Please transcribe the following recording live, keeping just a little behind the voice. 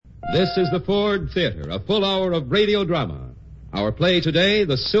This is the Ford Theater, a full hour of radio drama. Our play today,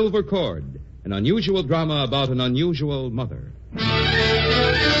 The Silver Cord, an unusual drama about an unusual mother.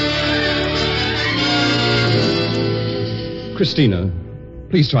 Christina,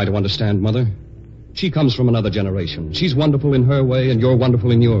 please try to understand, Mother. She comes from another generation. She's wonderful in her way, and you're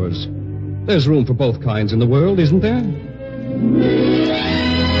wonderful in yours. There's room for both kinds in the world, isn't there?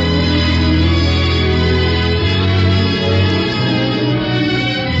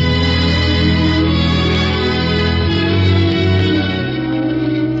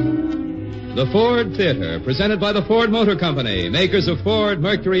 The Ford Theater, presented by the Ford Motor Company, makers of Ford,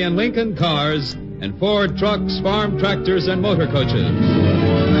 Mercury, and Lincoln cars, and Ford trucks, farm tractors, and motor coaches.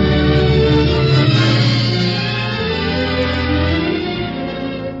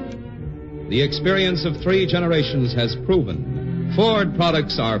 The experience of 3 generations has proven Ford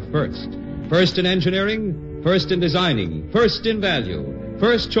products are first. First in engineering, first in designing, first in value,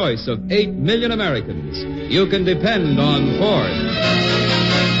 first choice of 8 million Americans. You can depend on Ford.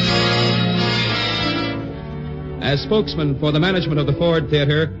 As spokesman for the management of the Ford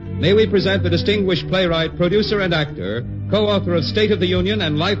Theater, may we present the distinguished playwright, producer, and actor, co-author of State of the Union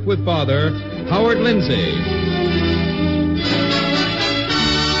and Life with Father, Howard Lindsay.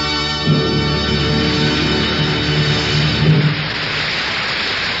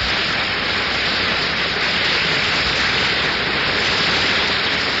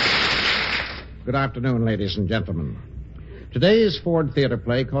 Good afternoon, ladies and gentlemen. Today's Ford Theater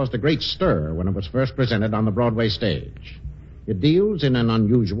play caused a great stir when it was first presented on the Broadway stage. It deals in an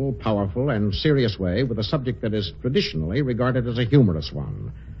unusual, powerful, and serious way with a subject that is traditionally regarded as a humorous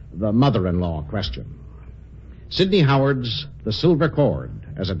one, the mother-in-law question. Sidney Howard's The Silver Cord,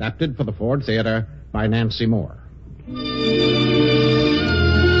 as adapted for the Ford Theater by Nancy Moore.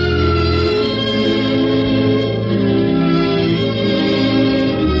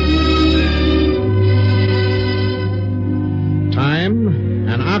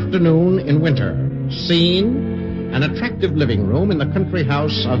 An afternoon in winter. Scene, an attractive living room in the country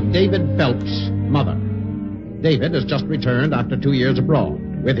house of David Phelps' mother. David has just returned after 2 years abroad.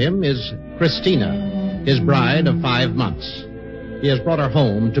 With him is Christina, his bride of 5 months. He has brought her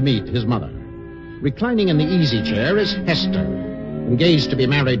home to meet his mother. Reclining in the easy chair is Hester, engaged to be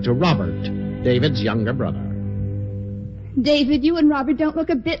married to Robert, David's younger brother. David, you and Robert don't look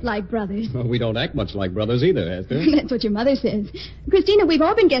a bit like brothers. Well, we don't act much like brothers either, Hester. That's what your mother says. Christina, we've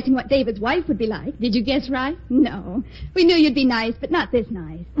all been guessing what David's wife would be like. Did you guess right? No. We knew you'd be nice, but not this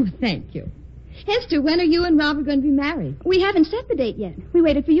nice. Oh, thank you. Hester, when are you and Robert going to be married? We haven't set the date yet. We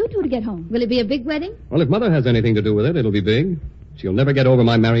waited for you two to get home. Will it be a big wedding? Well, if Mother has anything to do with it, it'll be big. She'll never get over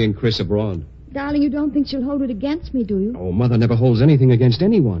my marrying Chris abroad. Darling, you don't think she'll hold it against me, do you? Oh, Mother never holds anything against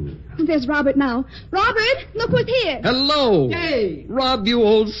anyone. There's Robert now. Robert, look who's here. Hello. Hey. Rob, you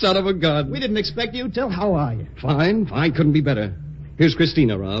old son of a gun. We didn't expect you. Tell, how are you? Fine. Couldn't be better. Here's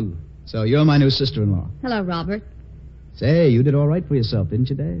Christina, Rob. So you're my new sister-in-law. Hello, Robert. Say, you did all right for yourself, didn't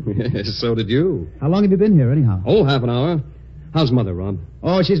you, Dave? Yes, so did you. How long have you been here, anyhow? Oh, half an hour. How's Mother, Rob?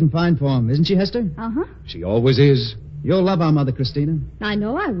 Oh, she's in fine form. Isn't she, Hester? Uh-huh. She always is. You'll love our mother, Christina. I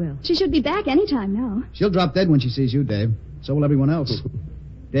know I will. She should be back any time now. She'll drop dead when she sees you, Dave. So will everyone else.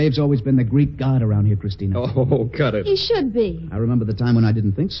 Dave's always been the Greek god around here, Christina. Oh, cut it. He should be. I remember the time when I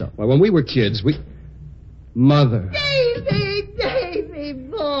didn't think so. Well, when we were kids, Mother. Davy,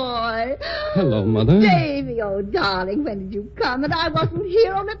 boy. Hello, Mother. Davy, oh, darling, when did you come? And I wasn't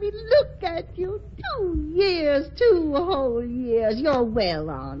here. Oh, let me look at you. 2 years, 2 whole years. You're well,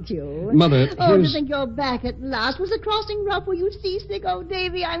 aren't you? Mother, Oh, here's... to think you're back at last. Was the crossing rough? Were you seasick? Oh,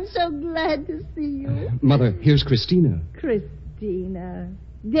 Davy, I'm so glad to see you. Mother, here's Christina. Christina,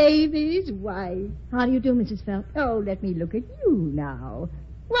 Davy's wife. How do you do, Mrs. Phelps? Oh, let me look at you now.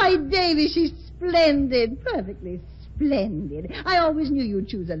 Why, Davy, she's splendid, perfectly splendid. I always knew you'd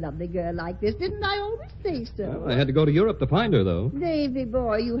choose a lovely girl like this. Didn't I always say so? Well, I had to go to Europe to find her, though. Davy,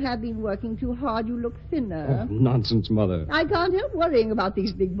 boy, you have been working too hard. You look thinner. Oh, nonsense, Mother. I can't help worrying about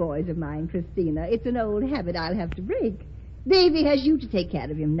these big boys of mine, Christina. It's an old habit I'll have to break. Davy has you to take care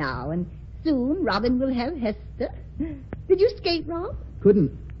of him now, and soon Robin will have Hester. Did you skate, Rob?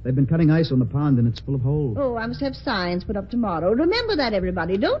 Couldn't. They've been cutting ice on the pond, and it's full of holes. Oh, I must have signs put up tomorrow. Remember that,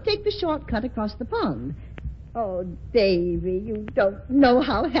 everybody. Don't take the shortcut across the pond. Oh, Davy, you don't know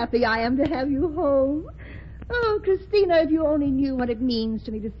how happy I am to have you home. Oh, Christina, if you only knew what it means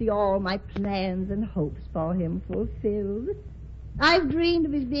to me to see all my plans and hopes for him fulfilled. I've dreamed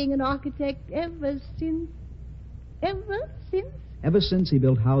of his being an architect ever since. Ever since he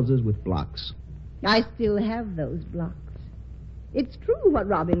built houses with blocks. I still have those blocks. It's true what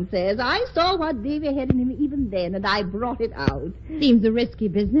Robin says. I saw what Davy had in him even then, and I brought it out. Seems a risky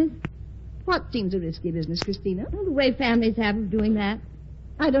business. What seems a risky business, Christina? Well, the way families have of doing that.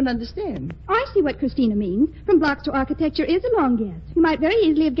 I don't understand. I see what Christina means. From blocks to architecture is a long guess. You might very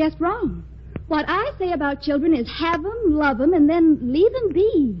easily have guessed wrong. What I say about children is have 'em, love 'em, and then leave 'em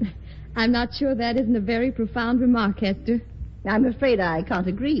be. I'm not sure that isn't a very profound remark, Hester. I'm afraid I can't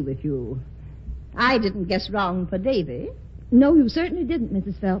agree with you. I didn't guess wrong for Davy. No, you certainly didn't,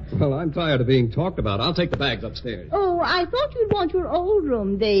 Mrs. Phelps. Well, I'm tired of being talked about. I'll take the bags upstairs. Oh, I thought you'd want your old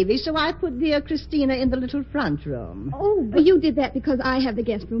room, Davy, so I put dear Christina in the little front room. Oh, but you did that because I have the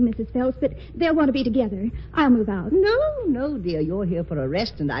guest room, Mrs. Phelps, but they'll want to be together. I'll move out. No, dear, you're here for a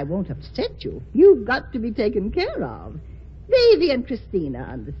rest, and I won't upset you. You've got to be taken care of. Davy and Christina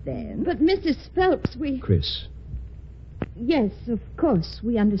understand. But Mrs. Phelps, we... Chris. Yes, of course,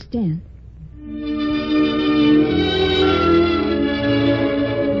 we understand.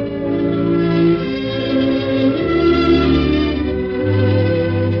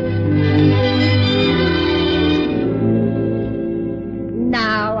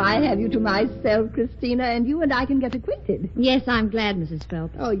 Now I have you to myself, Christina, and you and I can get acquainted. Yes, I'm glad, Mrs.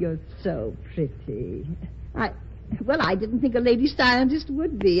 Phelps. Oh, you're so pretty. I didn't think a lady scientist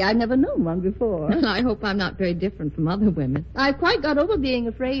would be. I've never known one before. Well, I hope I'm not very different from other women. I've quite got over being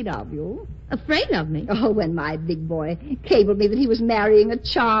afraid of you. Afraid of me? Oh, when my big boy cabled me that he was marrying a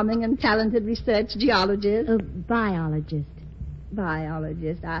charming and talented research geologist. A biologist.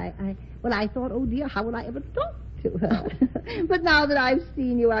 Biologist. I thought, oh, dear, how will I ever talk to her? But now that I've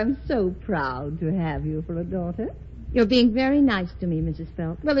seen you, I'm so proud to have you for a daughter. You're being very nice to me, Mrs.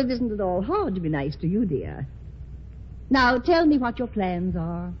 Phelps. Well, it isn't at all hard to be nice to you, dear. Now, tell me what your plans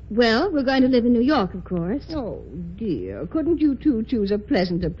are. Well, we're going to live in New York, of course. Oh, dear. Couldn't you two choose a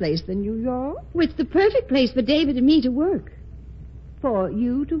pleasanter place than New York? Well, it's the perfect place for David and me to work. For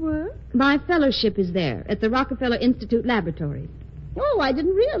you to work? My fellowship is there, at the Rockefeller Institute Laboratory. Oh, I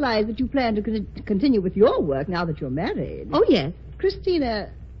didn't realize that you plan to continue with your work now that you're married. Oh, yes.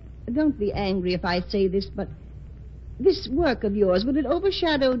 Christina, don't be angry if I say this, but this work of yours, will it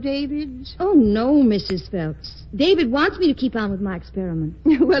overshadow David's? Oh, no, Mrs. Phelps. David wants me to keep on with my experiments.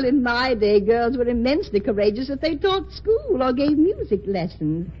 Well, in my day, girls were immensely courageous if they taught school or gave music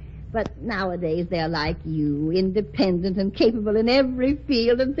lessons. But nowadays, they're like you, independent and capable in every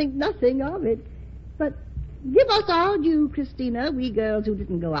field and think nothing of it. But give us our due, Christina, we girls who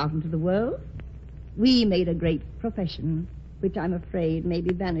didn't go out into the world. We made a great profession, which I'm afraid may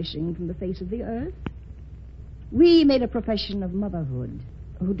be vanishing from the face of the earth. We made a profession of motherhood.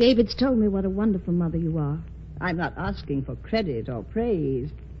 Oh, David's told me what a wonderful mother you are. I'm not asking for credit or praise.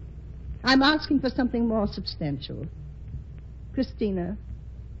 I'm asking for something more substantial. Christina,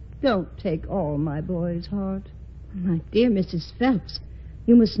 don't take all my boy's heart. My dear Mrs. Phelps,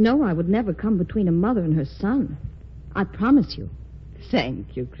 you must know I would never come between a mother and her son. I promise you.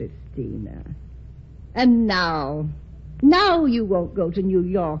 Thank you, Christina. And now you won't go to New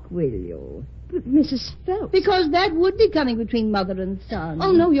York, will you? But Mrs. Phelps... Because that would be coming between mother and son.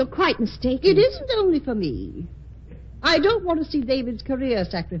 Oh, no, you're quite mistaken. It isn't only for me. I don't want to see David's career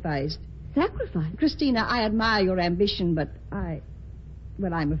sacrificed. Sacrificed? Christina, I admire your ambition, but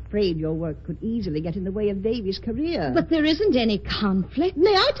I'm afraid your work could easily get in the way of David's career. But there isn't any conflict.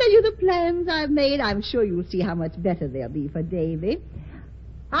 May I tell you the plans I've made? I'm sure you'll see how much better they'll be for David.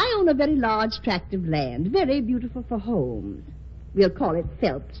 I own a very large tract of land, very beautiful for homes. We'll call it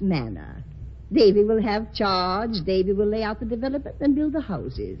Phelps Manor. Davy will have charge. Davy will lay out the development and build the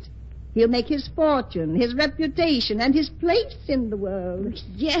houses. He'll make his fortune, his reputation, and his place in the world.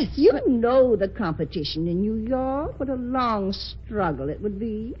 Yes, You know the competition in New York. What a long struggle it would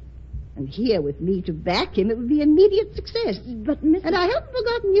be. And here with me to back him, it would be immediate success. But, Mrs. And I haven't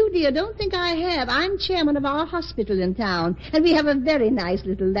forgotten you, dear. Don't think I have. I'm chairman of our hospital in town, and we have a very nice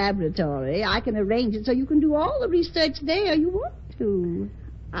little laboratory. I can arrange it so you can do all the research there you want to.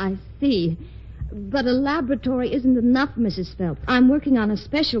 I see. But a laboratory isn't enough, Mrs. Phelps. I'm working on a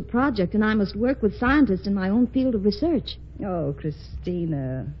special project, and I must work with scientists in my own field of research. Oh,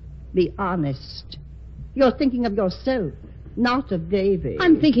 Christina, be honest. You're thinking of yourself, not of Davy.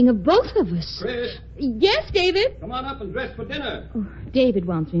 I'm thinking of both of us. Chris, Yes, David? come on up and dress for dinner. Oh, David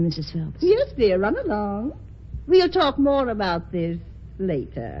wants me, Mrs. Phelps. Yes, dear, run along. We'll talk more about this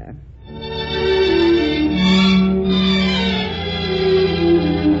later.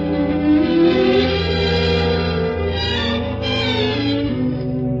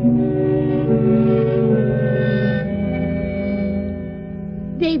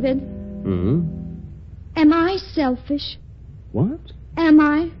 David, Hmm? am I selfish? What? Am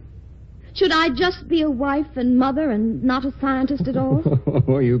I? Should I just be a wife and mother and not a scientist at all?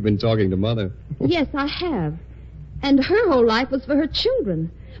 Oh, you've been talking to Mother. Yes, I have. And her whole life was for her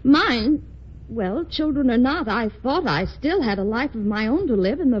children. Mine, well, children or not, I thought I still had a life of my own to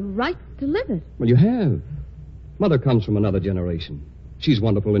live and the right to live it. Well, you have. Mother comes from another generation. She's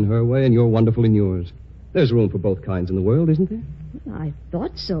wonderful in her way, and you're wonderful in yours. There's room for both kinds in the world, isn't there? I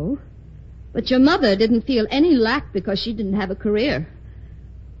thought so. But your mother didn't feel any lack because she didn't have a career.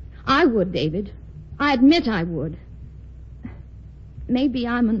 I would, David. I admit I would. Maybe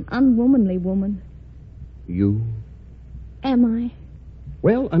I'm an unwomanly woman. You? Am I?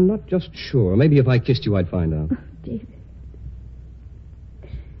 Well, I'm not just sure. Maybe if I kissed you, I'd find out. David.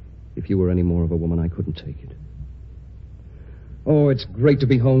 If you were any more of a woman, I couldn't take it. Oh, it's great to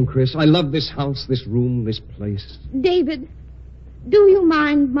be home, Chris. I love this house, this room, this place. David, do you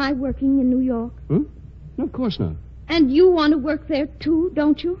mind my working in New York? No, of course not. And you want to work there, too,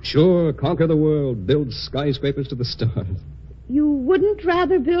 don't you? Sure, conquer the world, build skyscrapers to the stars. You wouldn't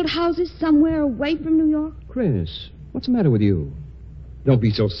rather build houses somewhere away from New York? Chris, what's the matter with you? Don't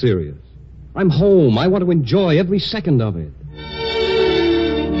be so serious. I'm home. I want to enjoy every second of it.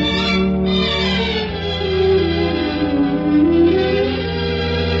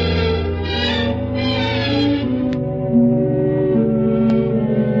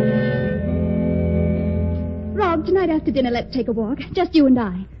 Rob, tonight after dinner, let's take a walk. Just you and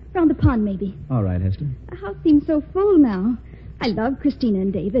I. Round the pond, maybe. All right, Hester. The house seems so full now. I love Christina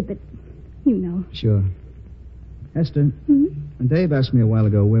and David, but you know. Sure. Hester, when Dave asked me a while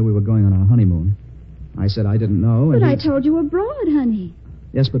ago where we were going on our honeymoon, I said I didn't know. But And I told you abroad, honey.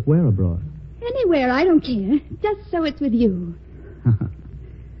 Yes, but where abroad? Anywhere, I don't care. Just so it's with you.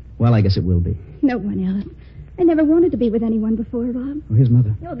 Well, I guess it will be. No one else. I never wanted to be with anyone before, Rob. Oh, here's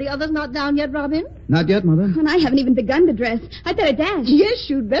Mother. No, the other's not down yet, Robin? Not yet, Mother. And I haven't even begun to dress. I'd better dash. Yes,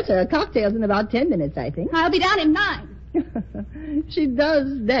 you'd better. Cocktails in about 10 minutes, I think. I'll be down in 9. She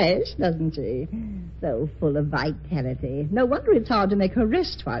does dash, doesn't she? So full of vitality. No wonder it's hard to make her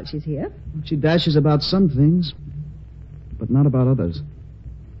rest while she's here. She dashes about some things, but not about others.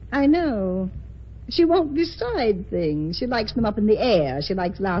 I know. She won't decide things. She likes them up in the air. She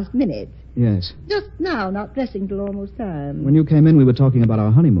likes last minute. Yes. Just now, not dressing till almost time. When you came in, we were talking about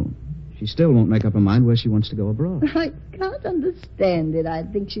our honeymoon. She still won't make up her mind where she wants to go abroad. I can't understand it. I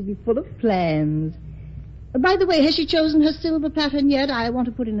think she'd be full of plans. By the way, has she chosen her silver pattern yet? I want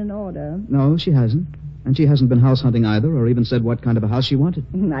to put in an order. No, she hasn't. And she hasn't been house hunting either, or even said what kind of a house she wanted.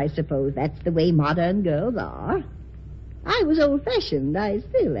 I suppose that's the way modern girls are. I was old-fashioned. I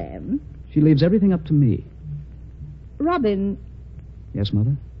still am. She leaves everything up to me. Robin, Yes,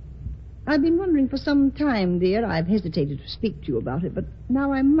 Mother? I've been wondering for some time, dear. I've hesitated to speak to you about it, but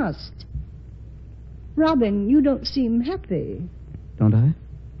now I must. Robin, you don't seem happy. Don't I?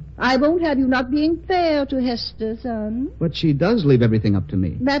 I won't have you not being fair to Hester, son. But she does leave everything up to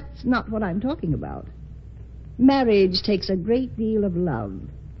me. That's not what I'm talking about. Marriage takes a great deal of love.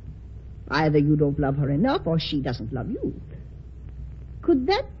 Either you don't love her enough, or she doesn't love you. Could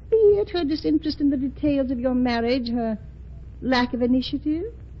that be it, her disinterest in the details of your marriage, her lack of initiative?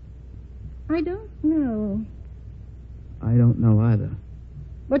 I don't know. I don't know either.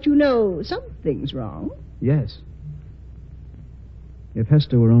 But you know something's wrong. Yes. If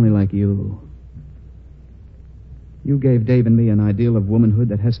Hester were only like you. You gave Dave and me an ideal of womanhood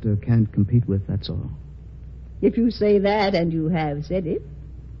that Hester can't compete with, that's all. If you say that, and you have said it,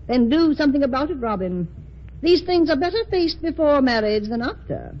 then do something about it, Robin. These things are better faced before marriage than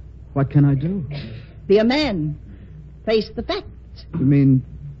after. What can I do? Be a man. Face the facts. You mean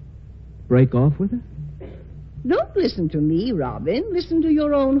break off with her? Don't listen to me, Robin. Listen to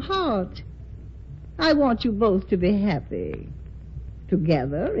your own heart. I want you both to be happy.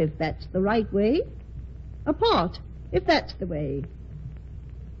 Together, if that's the right way. Apart, if that's the way.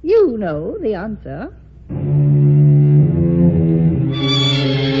 You know the answer.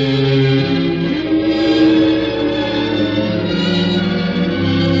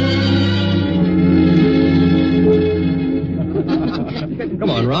 Come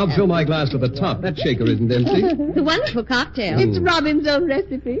on, Rob, fill my glass to the top. That shaker isn't empty. It's a wonderful cocktail. It's Robin's own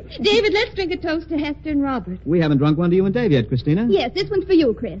recipe. David, let's drink a toast to Hester and Robert. We haven't drunk one to you and Dave yet, Christina. Yes, this one's for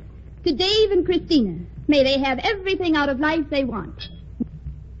you, Chris. To Dave and Christina. May they have everything out of life they want.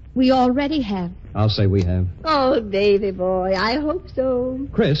 We already have. I'll say we have. Oh, Davy boy, I hope so.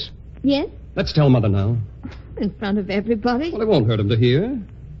 Chris, Yes? let's tell Mother now. In front of everybody. Well, it won't hurt him to hear.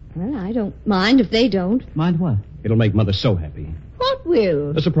 Well, I don't mind if they don't. Mind what? It'll make Mother so happy. What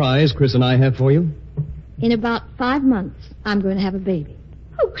will? A surprise Chris and I have for you. In about 5 months, I'm going to have a baby.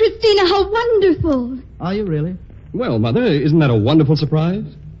 Oh, Christina, how wonderful. Are you really? Well, Mother, isn't that a wonderful surprise?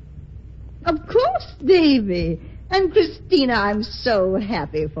 Of course, Davy. And Christina, I'm so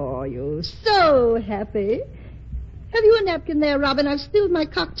happy for you. So happy. Have you a napkin there, Robin? I've spilled my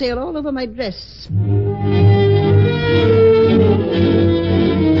cocktail all over my dress.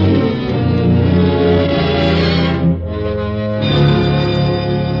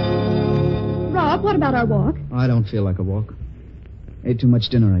 Rob, what about our walk? I don't feel like a walk. Ate too much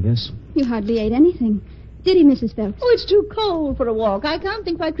dinner, I guess. You hardly ate anything. Did he, Mrs. Phelps? Oh, it's too cold for a walk. I can't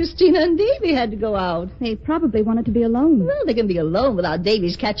think why Christina and Davy had to go out. They probably wanted to be alone. Well, they can be alone without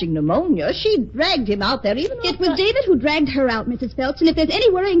Davy's catching pneumonia. She dragged him out there even It was David who dragged her out, Mrs. Phelps, and if there's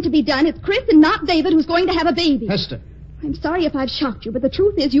any worrying to be done, it's Chris and not David who's going to have a baby. Hester. I'm sorry if I've shocked you, but the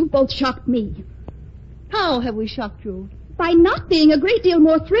truth is you've both shocked me. How have we shocked you? By not being a great deal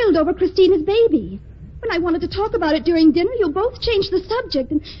more thrilled over Christina's baby. When I wanted to talk about it during dinner, you both changed the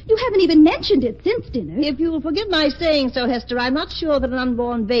subject, and you haven't even mentioned it since dinner. If you'll forgive my saying so, Hester, I'm not sure that an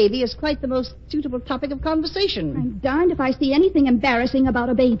unborn baby is quite the most suitable topic of conversation. I'm darned if I see anything embarrassing about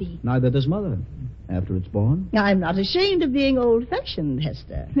a baby. Neither does Mother, after it's born. I'm not ashamed of being old-fashioned,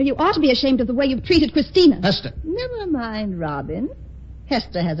 Hester. Well, you ought to be ashamed of the way you've treated Christina. Hester. Never mind, Robin.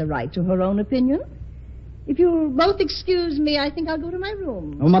 Hester has a right to her own opinion. If you'll both excuse me, I think I'll go to my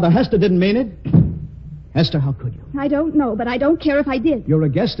room. Oh, Mother, Hester didn't mean it. Hester, how could you? I don't know, but I don't care if I did. You're a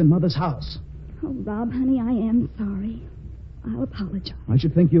guest in Mother's house. Oh, Rob, honey, I am sorry. I'll apologize. I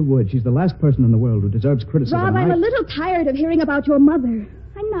should think you would. She's the last person in the world who deserves criticism. Rob, I'm a little tired of hearing about your mother.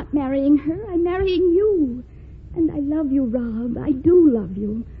 I'm not marrying her. I'm marrying you. And I love you, Rob. I do love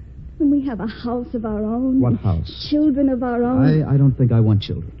you. When we have a house of our own. What house? Children of our own. I don't think I want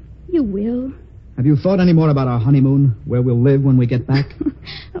children. You will. Have you thought any more about our honeymoon, where we'll live when we get back?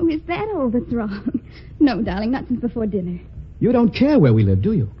 Oh, is that all that's wrong? No, darling, not since before dinner. You don't care where we live,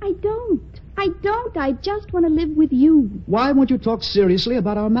 do you? I don't. I just want to live with you. Why won't you talk seriously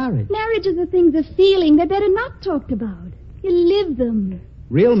about our marriage? Marriages are things of feeling. They're better not talked about. You live them.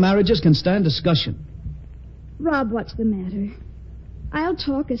 Real marriages can stand discussion. Rob, what's the matter? I'll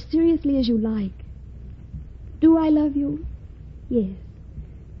talk as seriously as you like. Do I love you? Yes.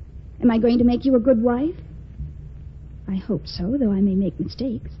 Am I going to make you a good wife? I hope so, though I may make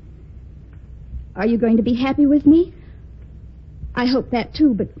mistakes. Are you going to be happy with me? I hope that,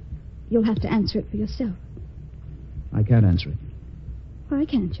 too, but you'll have to answer it for yourself. I can't answer it. Why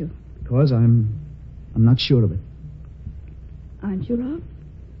can't you? Because I'm not sure of it. Aren't you, Rob?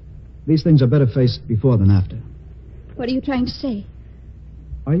 These things are better faced before than after. What are you trying to say?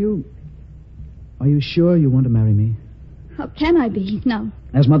 Are you sure you want to marry me? How can I be? No.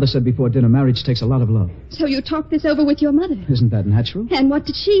 As Mother said before dinner, marriage takes a lot of love. So you talked this over with your mother? Isn't that natural? And what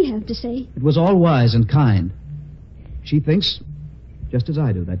did she have to say? It was all wise and kind. She thinks, just as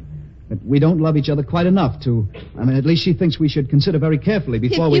I do, that we don't love each other quite enough to... at least she thinks we should consider very carefully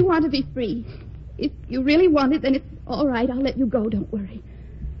before If you want to be free, if you really want it, then it's all right. I'll let you go. Don't worry.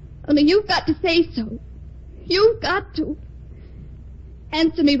 Only you've got to say so. You've got to.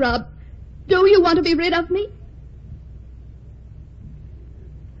 Answer me, Rob. Do you want to be rid of me?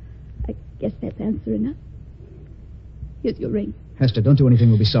 I guess that's answer enough. Here's your ring. Hester, don't do anything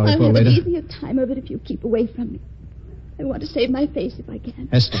we'll be sorry I'll for have later. an easier time of it if you keep away from me. I want to save my face if I can.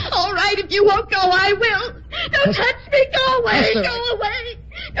 Hester. All right, if you won't go, I will. Don't touch me. Go away. Hester. Go away.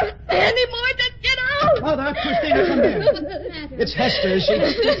 Don't say any more. Just get out. Mother, Christina, come here. It's Hester, is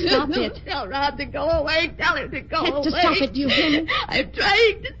she? Stop it. Tell Rob to go away. Tell him to go Hester, away. stop it, you hear me? I'm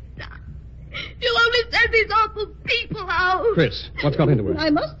trying to stop. You'll only send these awful people out. Chris, what's got into her?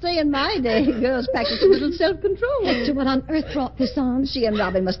 I must say, in my day, girls practiced a little self-control. Hector, what on earth brought this on? She and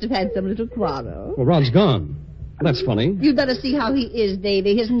Robin must have had some little quarrel. Well, Rod's gone. That's funny. You'd better see how he is,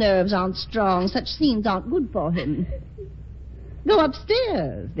 Davy. His nerves aren't strong. Such scenes aren't good for him. Go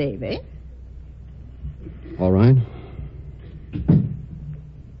upstairs, Davy. All right.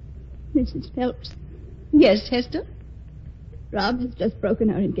 Mrs. Phelps, Yes, Hester? Rob has just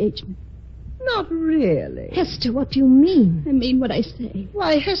broken our engagement. Not really. Hester, what do you mean? I mean what I say.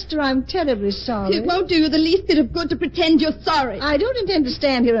 Why, Hester, I'm terribly sorry. It won't do you the least bit of good to pretend you're sorry. I don't intend to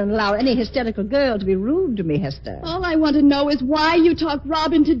stand here and allow any hysterical girl to be rude to me, Hester. All I want to know is why you talked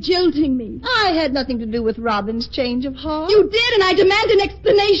Rob into jilting me. I had nothing to do with Robin's change of heart. You did, and I demand an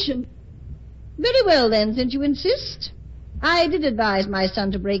explanation. Very well, then, since you insist. I did advise my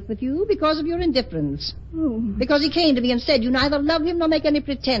son to break with you because of your indifference. Oh, Because he came to me and said you neither love him nor make any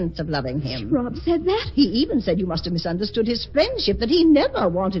pretense of loving him. Rob said that? He even said you must have misunderstood his friendship, that he never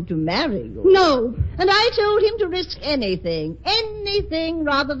wanted to marry you. No. And I told him to risk anything,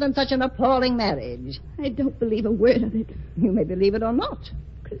 rather than such an appalling marriage. I don't believe a word of it. You may believe it or not.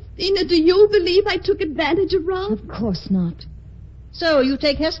 Christina, do you believe I took advantage of Rob? Of course not. So, you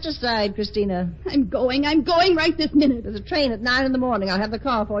take Hester's side, Christina. I'm going right this minute. There's a train at 9 a.m. I'll have the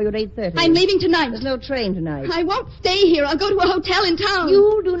car for you at 8:30. I'm leaving tonight. There's no train tonight. I won't stay here. I'll go to a hotel in town.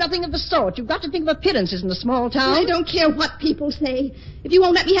 You do nothing of the sort. You've got to think of appearances in a small town. I don't care what people say. If you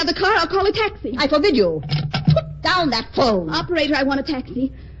won't let me have the car, I'll call a taxi. I forbid you. Put down that phone. Operator, I want a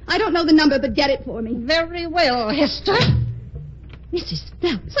taxi. I don't know the number, but get it for me. Very well, Hester. Mrs.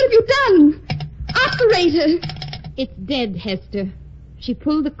 Phelps. What have you done? Operator. It's dead, Hester. She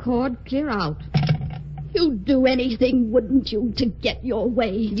pulled the cord clear out. You'd do anything, wouldn't you, to get your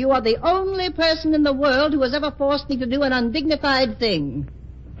way? You are the only person in the world who has ever forced me to do an undignified thing.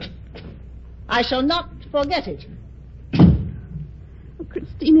 I shall not forget it. Oh,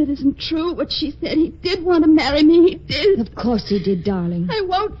 Christina, it isn't true what she said. He did want to marry me. He did. Of course he did, darling. I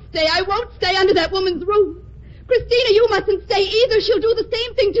won't stay. I won't stay under that woman's roof. Christina, you mustn't stay either. She'll do the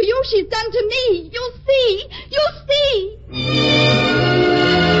same thing to you she's done to me. You'll see. You'll see.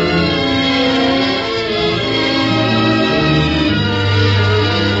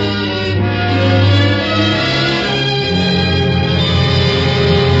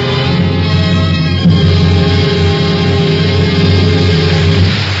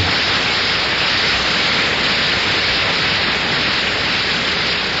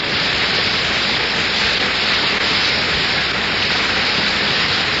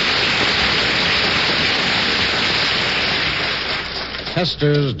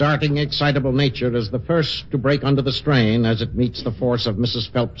 Hester's darting, excitable nature is the first to break under the strain as it meets the force of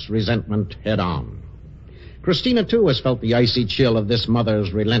Mrs. Phelps' resentment head-on. Christina, too, has felt the icy chill of this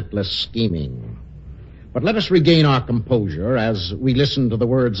mother's relentless scheming. But let us regain our composure as we listen to the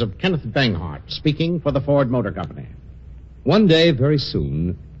words of Kenneth Banghart, speaking for the Ford Motor Company. One day, very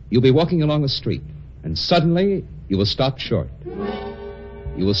soon, you'll be walking along a street, and suddenly you will stop short.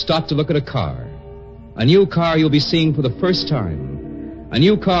 You will stop to look at a car. A new car you'll be seeing for the first time. A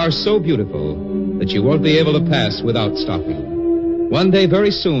new car so beautiful that you won't be able to pass without stopping. One day,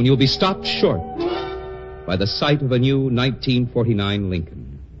 very soon, you'll be stopped short by the sight of a new 1949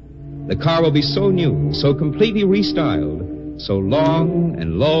 Lincoln. The car will be so new, so completely restyled, so long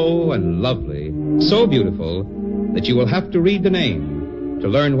and low and lovely, so beautiful that you will have to read the name to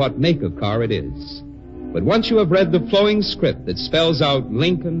learn what make of car it is. But once you have read the flowing script that spells out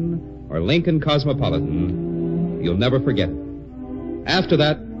Lincoln or Lincoln Cosmopolitan, you'll never forget it. After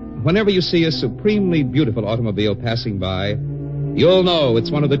that, whenever you see a supremely beautiful automobile passing by, you'll know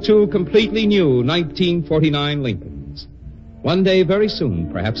it's one of the two completely new 1949 Lincolns. One day, very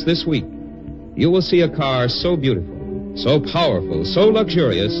soon, perhaps this week, you will see a car so beautiful, so powerful, so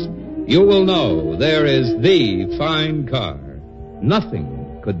luxurious, you will know there is the fine car.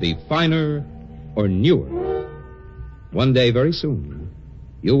 Nothing could be finer or newer. One day, very soon,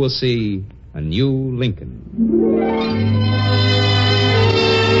 you will see a new Lincoln.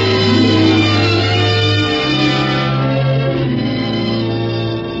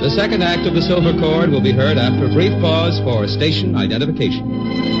 The second act of The Silver Cord will be heard after a brief pause for station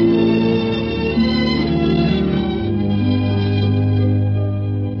identification.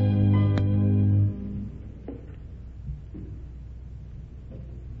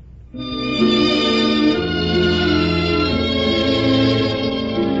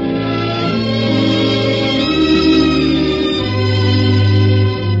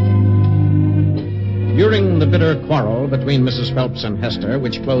 During the bitter quarrel between Mrs. Phelps and Hester,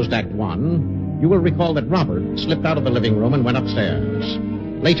 which closed Act 1, you will recall that Robert slipped out of the living room and went upstairs.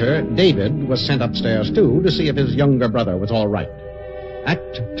 Later, David was sent upstairs, too, to see if his younger brother was all right.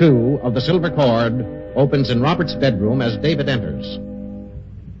 Act 2 of The Silver Cord opens in Robert's bedroom as David enters.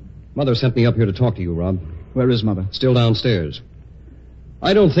 Mother sent me up here to talk to you, Rob. Where is Mother? Still downstairs.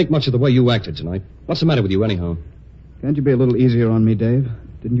 I don't think much of the way you acted tonight. What's the matter with you, anyhow? Can't you be a little easier on me, Dave?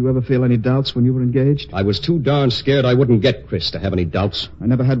 Didn't you ever feel any doubts when you were engaged? I was too darn scared I wouldn't get Chris to have any doubts. I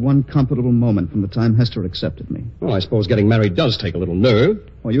never had one comfortable moment from the time Hester accepted me. Well, I suppose getting married does take a little nerve.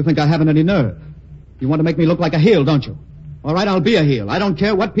 Well, you think I haven't any nerve? You want to make me look like a heel, don't you? All right, I'll be a heel. I don't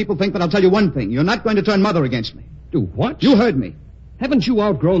care what people think, but I'll tell you one thing. You're not going to turn Mother against me. Do what? You heard me. Haven't you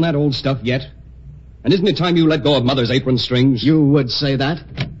outgrown that old stuff yet? And isn't it time you let go of Mother's apron strings? You would say that?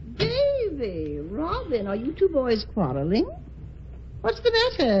 Davy, Robin, are you two boys quarreling? What's the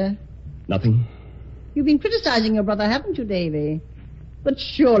matter? Nothing. You've been criticizing your brother, haven't you, Davy? But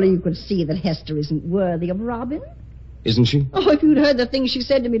surely you could see that Hester isn't worthy of Robin. Isn't she? Oh, if you'd heard the things she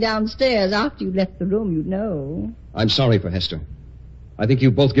said to me downstairs after you left the room, you'd know. I'm sorry for Hester. I think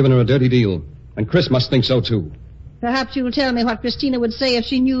you've both given her a dirty deal. And Chris must think so, too. Perhaps you'll tell me what Christina would say if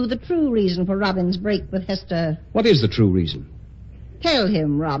she knew the true reason for Robin's break with Hester. What is the true reason? Tell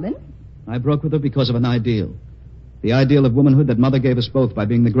him, Robin. I broke with her because of an ideal. The ideal of womanhood that Mother gave us both by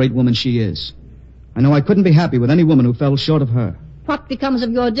being the great woman she is. I know I couldn't be happy with any woman who fell short of her. What becomes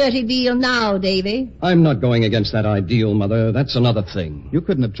of your dirty deal now, Davy? I'm not going against that ideal, Mother. That's another thing. You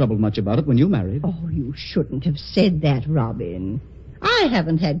couldn't have troubled much about it when you married. Oh, you shouldn't have said that, Robin. I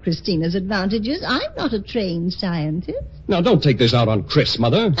haven't had Christina's advantages. I'm not a trained scientist. Now, don't take this out on Chris,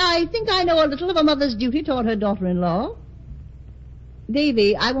 Mother. I think I know a little of a mother's duty toward her daughter-in-law.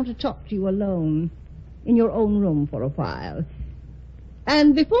 Davy, I want to talk to you alone, in your own room for a while.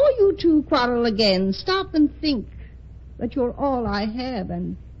 And before you two quarrel again, stop and think that you're all I have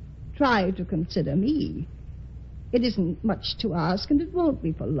and try to consider me. It isn't much to ask, and it won't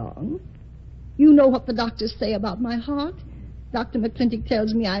be for long. You know what the doctors say about my heart. Dr. McClintock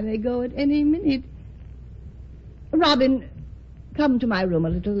tells me I may go at any minute. Robin, come to my room a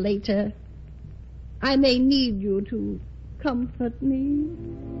little later. I may need you to comfort me.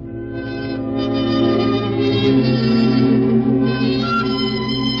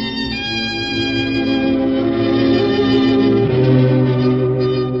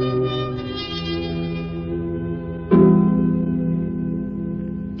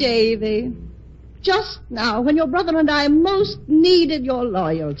 Davy, just now, when your brother and I most needed your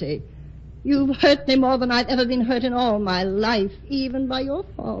loyalty, you've hurt me more than I've ever been hurt in all my life, even by your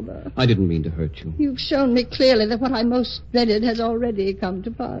father. I didn't mean to hurt you. You've shown me clearly that what I most dreaded has already come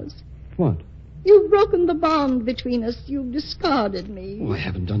to pass. What? You've broken the bond between us. You've discarded me. Oh, I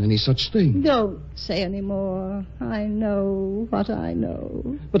haven't done any such thing. Don't say any more. I know what I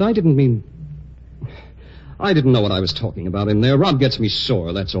know. But I didn't mean... I didn't know what I was talking about in there. Rob gets me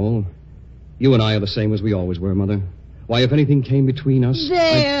sore, that's all. You and I are the same as we always were, Mother. Why, if anything came between us...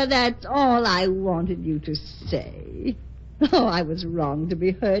 That's all I wanted you to say. Oh, I was wrong to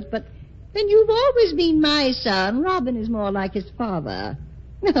be hurt, but then you've always been my son. Robin is more like his father.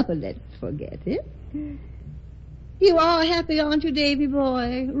 Oh, let's forget it. You are happy, aren't you, Davy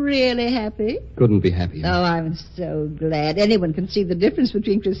boy? Really happy? Couldn't be happier. Oh, I'm so glad. Anyone can see the difference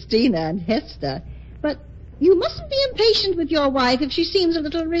between Christina and Hester. But you mustn't be impatient with your wife if she seems a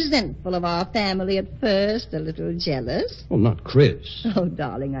little resentful of our family at first, a little jealous. Well, not Chris. Oh,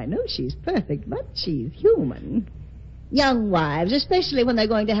 darling, I know she's perfect, but she's human. Young wives, especially when they're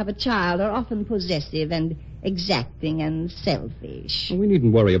going to have a child, are often possessive and exacting and selfish. Well, we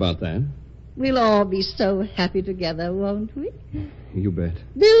needn't worry about that. We'll all be so happy together, won't we? You bet.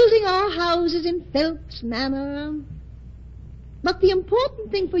 Building our houses in Phelps Manor. But the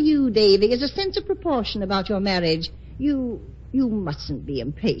important thing for you, Davy, is a sense of proportion about your marriage. You mustn't be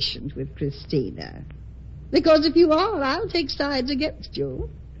impatient with Christina. Because if you are, I'll take sides against you.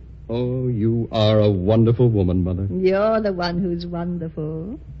 Oh, you are a wonderful woman, Mother. You're the one who's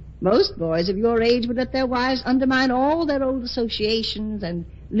wonderful. Most boys of your age would let their wives undermine all their old associations and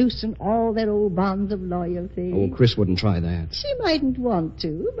loosen all their old bonds of loyalty. Oh, Chris wouldn't try that. She mightn't want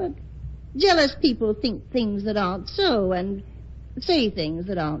to, but jealous people think things that aren't so and say things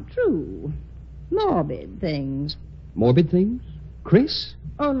that aren't true. Morbid things. Morbid things? Chris?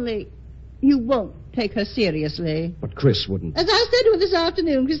 Only you won't take her seriously. But Chris wouldn't. As I said to her this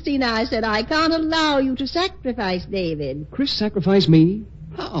afternoon, Christina, I said, I can't allow you to sacrifice David. Chris sacrificed me?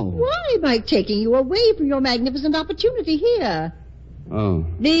 How? Why? By taking you away from your magnificent opportunity here. Oh.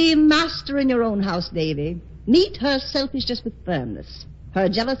 Be master in your own house, Davy. Meet her selfishness with firmness, her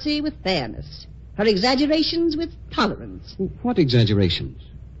jealousy with fairness, her exaggerations with tolerance. What exaggerations?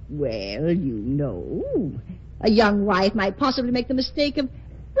 Well, you know, a young wife might possibly make the mistake of,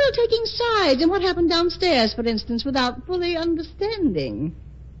 taking sides in what happened downstairs, for instance, without fully understanding.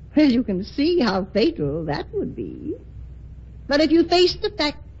 Well, you can see how fatal that would be. But if you face the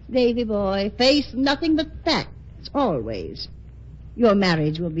facts, Davy boy, face nothing but facts, always, your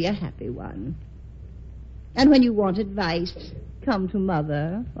marriage will be a happy one. And when you want advice, come to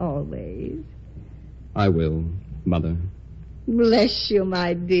Mother, always. I will, Mother. Bless you,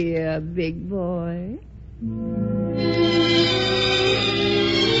 my dear big boy.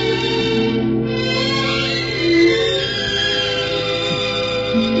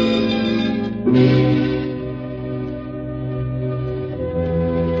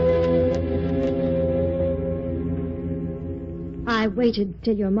 I waited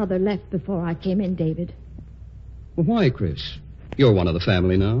till your mother left before I came in, David. Well, why, Chris? You're one of the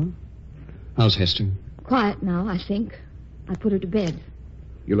family now. How's Hester? Quiet now, I think. I put her to bed.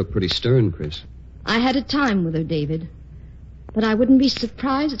 You look pretty stern, Chris. I had a time with her, David. But I wouldn't be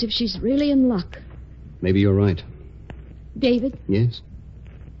surprised if she's really in luck. Maybe you're right. David? Yes?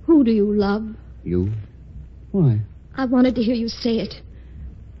 Who do you love? You? Why? I wanted to hear you say it.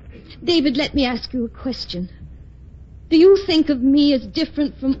 David, let me ask you a question. Do you think of me as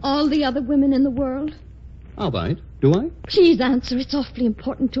different from all the other women in the world? I'll buy it. Do I? Please answer. It's awfully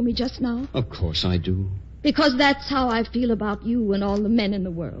important to me just now. Of course I do. Because that's how I feel about you and all the men in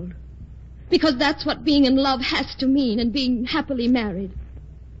the world. Because that's what being in love has to mean, and being happily married.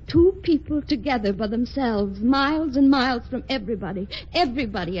 Two people together by themselves, miles and miles from everybody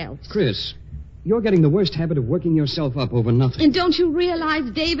else. Chris, you're getting the worst habit of working yourself up over nothing. And don't you realize,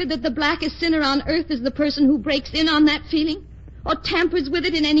 David, that the blackest sinner on earth is the person who breaks in on that feeling? Or tampers with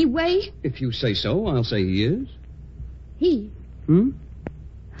it in any way? If you say so, I'll say he is. He? Hmm?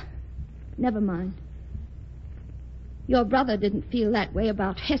 Never mind. Your brother didn't feel that way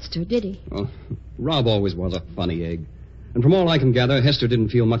about Hester, did he? Oh, Rob always was a funny egg. And from all I can gather, Hester didn't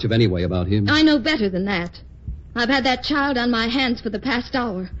feel much of any way about him. I know better than that. I've had that child on my hands for the past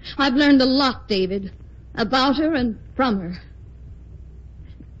hour. I've learned a lot, David, about her and from her.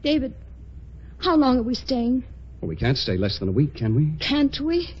 David, how long are we staying? Well, we can't stay less than a week, can we? Can't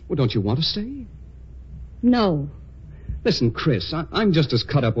we? Well, don't you want to stay? No. Listen, Chris, I'm just as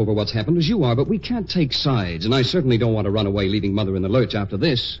cut up over what's happened as you are, but we can't take sides, and I certainly don't want to run away leaving Mother in the lurch after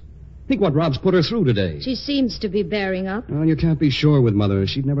this. Think what Rob's put her through today. She seems to be bearing up. Well, you can't be sure with Mother.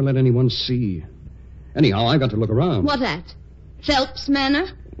 She'd never let anyone see. Anyhow, I've got to look around. What at? Phelps Manor?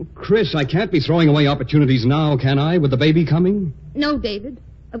 Well, Chris, I can't be throwing away opportunities now, can I, with the baby coming? No, David.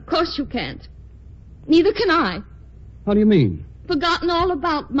 Of course you can't. Neither can I. How do you mean? Forgotten all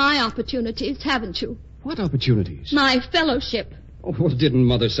about my opportunities, haven't you? What opportunities? My fellowship. Oh, well, didn't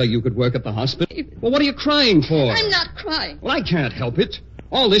Mother say you could work at the hospital? Well, what are you crying for? I'm not crying. Well, I can't help it.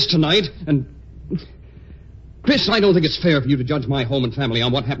 All this tonight, and... Chris, I don't think it's fair for you to judge my home and family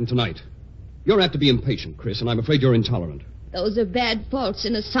on what happened tonight. You're apt to be impatient, Chris, and I'm afraid you're intolerant. Those are bad faults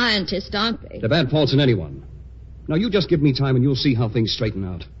in a scientist, aren't they? They're bad faults in anyone. Now, you just give me time and you'll see how things straighten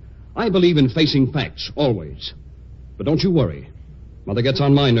out. I believe in facing facts, always. But don't you worry. Mother gets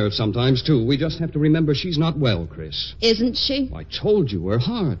on my nerves sometimes, too. We just have to remember she's not well, Chris. Isn't she? I told you, her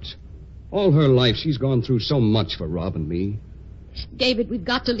heart. All her life, she's gone through so much for Rob and me. David, we've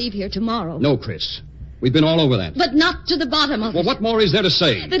got to leave here tomorrow. No, Chris. We've been all over that. But not to the bottom of it. Well, what more is there to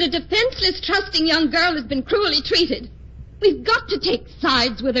say? That a defenseless, trusting young girl has been cruelly treated. We've got to take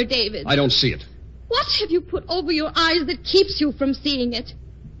sides with her, David. I don't see it. What have you put over your eyes that keeps you from seeing it?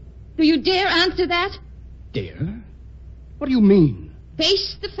 Do you dare answer that? Dare? What do you mean?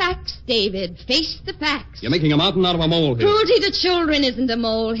 Face the facts, David. Face the facts. You're making a mountain out of a molehill. Cruelty to children isn't a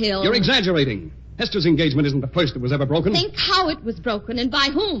molehill. You're exaggerating. Hester's engagement isn't the first that was ever broken. Think how it was broken and by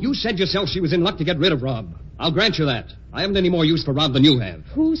whom. You said yourself she was in luck to get rid of Rob. I'll grant you that. I haven't any more use for Rob than you have.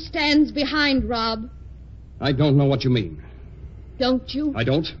 Who stands behind Rob? I don't know what you mean. Don't you? I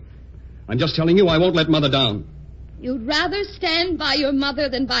don't. I'm just telling you I won't let Mother down. You'd rather stand by your mother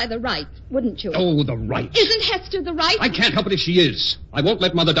than by the right, wouldn't you? Oh, the right. Isn't Hester the right? I can't help it if she is. I won't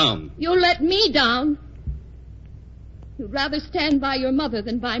let Mother down. You'll let me down. You'd rather stand by your mother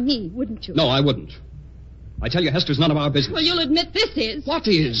than by me, wouldn't you? No, I wouldn't. I tell you, Hester's none of our business. Well, you'll admit this is. What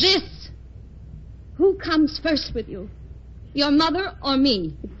is? This. Who comes first with you? Your mother or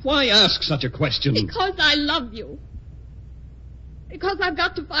me? Why ask such a question? Because I love you. Because I've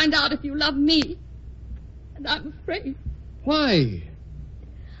got to find out if you love me. And I'm afraid. Why?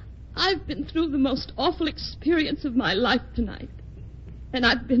 I've been through the most awful experience of my life tonight. And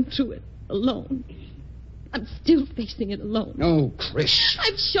I've been through it alone. I'm still facing it alone. Oh, Chris.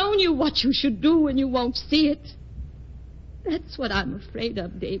 I've shown you what you should do and you won't see it. That's what I'm afraid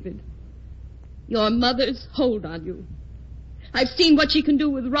of, David. Your mother's hold on you. I've seen what she can do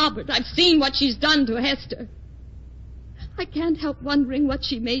with Robert. I've seen what she's done to Hester. I can't help wondering what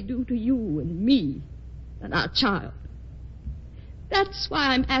she may do to you and me and our child. That's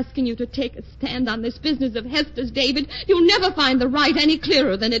why I'm asking you to take a stand on this business of Hester's, David. You'll never find the right any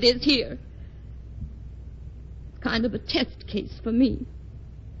clearer than it is here. It's kind of a test case for me.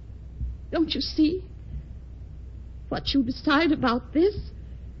 Don't you see? What you decide about this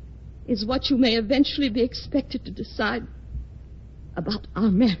is what you may eventually be expected to decide about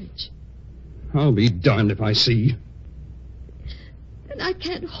our marriage. I'll be darned if I see. And I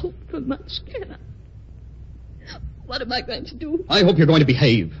can't hope for much, can I? What am I going to do? I hope you're going to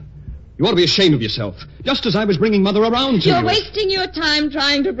behave. You ought to be ashamed of yourself, just as I was bringing Mother around to you. You're wasting your time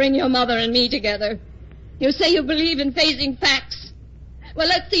trying to bring your mother and me together. You say you believe in facing facts. Well,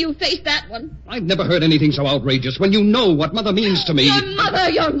 let's see you face that one. I've never heard anything so outrageous when you know what Mother means to me. Your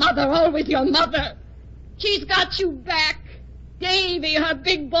mother, always your mother. She's got you back. Davy, her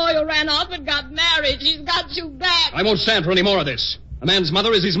big boy who ran off and got married. She's got you back. I won't stand for any more of this. A man's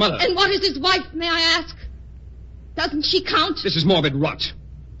mother is his mother. And what is his wife, may I ask? Doesn't she count? This is morbid rot.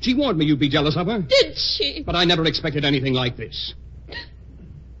 She warned me you'd be jealous of her. Did she? But I never expected anything like this.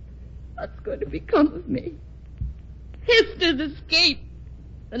 What's going to become of me? Hester's escaped,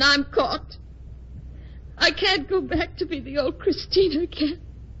 and I'm caught. I can't go back to be the old Christina again.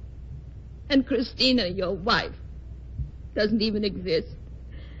 And Christina, your wife, doesn't even exist.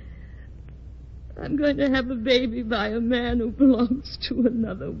 I'm going to have a baby by a man who belongs to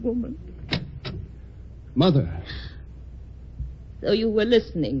another woman. Mother. So you were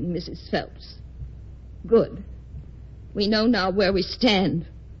listening, Mrs. Phelps. Good. We know now where we stand.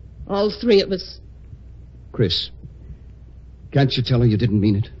 All three of us. Chris, can't you tell her you didn't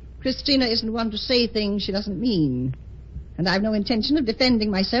mean it? Christina isn't one to say things she doesn't mean. And I've no intention of defending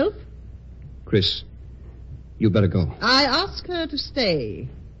myself. Chris, you better go. I ask her to stay.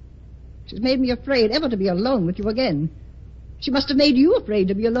 She's made me afraid ever to be alone with you again. She must have made you afraid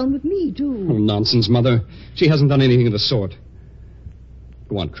to be alone with me, too. Oh, nonsense, Mother. She hasn't done anything of the sort.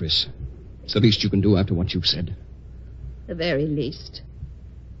 Go on, Chris. It's the least you can do after what you've said. The very least.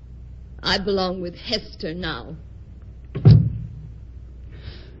 I belong with Hester now.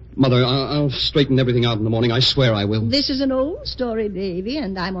 Mother, I'll straighten everything out in the morning. I swear I will. This is an old story, Davy,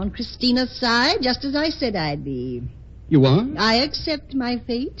 and I'm on Christina's side, just as I said I'd be. You are? I accept my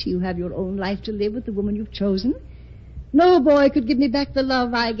fate. You have your own life to live with the woman you've chosen. No boy could give me back the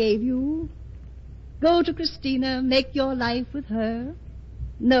love I gave you. Go to Christina, make your life with her.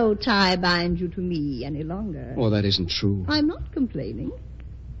 No tie binds you to me any longer. Oh, that isn't true. I'm not complaining.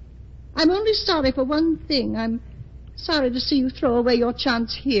 I'm only sorry for one thing. I'm sorry to see you throw away your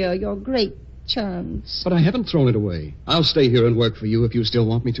chance here, your great chance. But I haven't thrown it away. I'll stay here and work for you if you still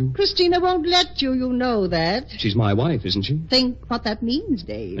want me to. Christina won't let you, you know that. She's my wife, isn't she? Think what that means,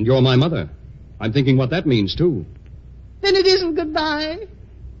 Dave. And you're my mother. I'm thinking what that means, too. Then it isn't goodbye.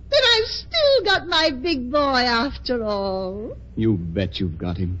 Then I've still got my big boy after all. You bet you've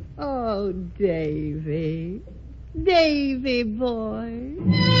got him. Oh, Davy. Davy boy.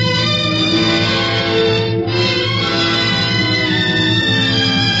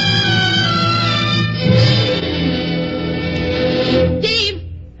 Dave!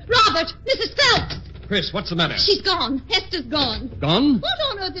 Robert! Mrs. Phelps! Chris, what's the matter? She's gone. Hester's gone. Gone? What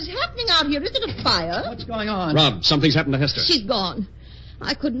on earth is happening out here? Is it a fire? What's going on? Rob, something's happened to Hester. She's gone.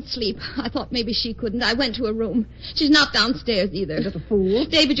 I couldn't sleep. I thought maybe she couldn't. I went to her room. She's not downstairs either. Little fool.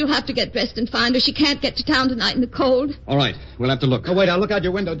 David, you'll have to get dressed and find her. She can't get to town tonight in the cold. All right, we'll have to look. Oh, wait, I'll look out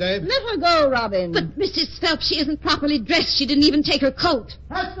your window, Dave. Let her go, Robin. But Mrs. Phelps, she isn't properly dressed. She didn't even take her coat.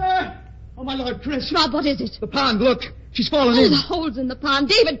 Hester! Oh, my Lord, Chris. Rob, what is it? The pond, look. She's fallen Oh, in. the hole's in the pond.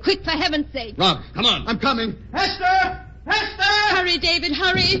 David, quick, for heaven's sake. Rob, come on. I'm coming. Hester! Hester! Hurry, David,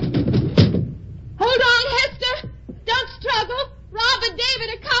 hurry. Hold on, Hester. Don't struggle. Rob and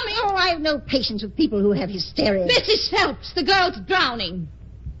David are coming. Oh, I have no patience with people who have hysteria. Mrs. Phelps, the girl's drowning.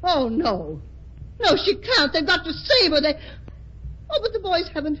 Oh, no. No, she can't. They've got to save her. Oh, but the boys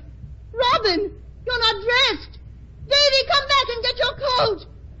haven't. Robin, you're not dressed. Davy, come back and get your coat.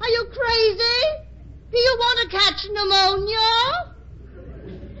 Are you crazy? Do you want to catch pneumonia?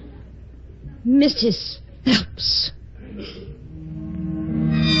 Mrs. Phelps.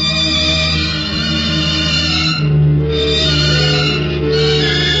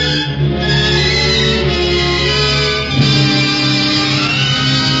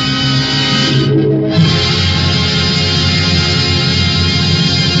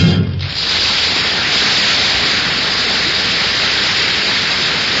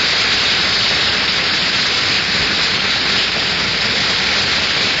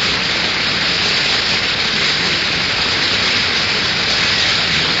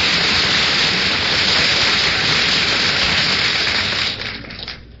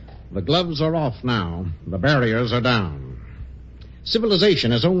 The gloves are off now. The barriers are down.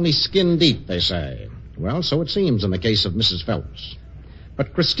 Civilization is only skin deep, they say. Well, so it seems in the case of Mrs. Phelps.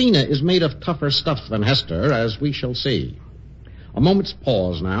 But Christina is made of tougher stuff than Hester, as we shall see. A moment's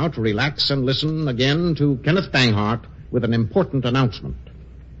pause now to relax and listen again to Kenneth Banghart with an important announcement.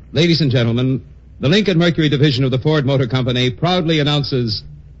 Ladies and gentlemen, the Lincoln Mercury division of the Ford Motor Company proudly announces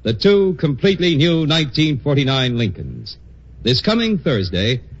the two completely new 1949 Lincolns. This coming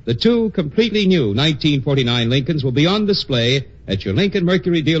Thursday, the two completely new 1949 Lincolns will be on display at your Lincoln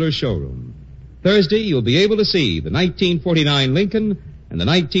Mercury dealer's showroom. Thursday, you'll be able to see the 1949 Lincoln and the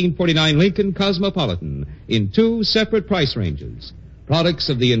 1949 Lincoln Cosmopolitan in two separate price ranges, products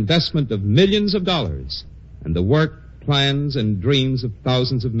of the investment of millions of dollars and the work, plans, and dreams of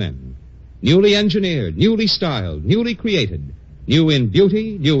thousands of men. Newly engineered, newly styled, newly created, new in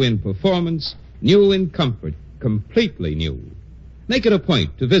beauty, new in performance, new in comfort, completely new. Make it a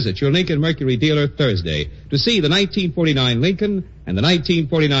point to visit your Lincoln Mercury dealer Thursday to see the 1949 Lincoln and the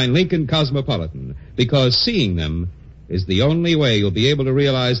 1949 Lincoln Cosmopolitan, because seeing them is the only way you'll be able to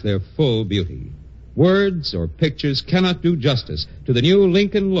realize their full beauty. Words or pictures cannot do justice to the new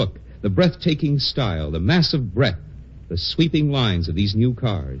Lincoln look, the breathtaking style, the massive breadth, the sweeping lines of these new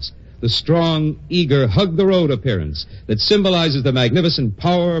cars, the strong, eager, hug-the-road appearance that symbolizes the magnificent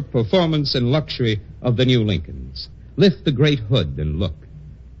power, performance, and luxury of the new Lincolns. Lift the great hood and look.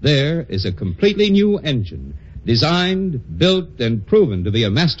 There is a completely new engine, designed, built, and proven to be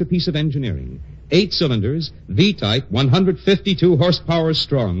a masterpiece of engineering. 8 cylinders, V-type, 152 horsepower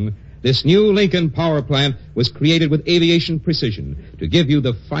strong. This new Lincoln power plant was created with aviation precision to give you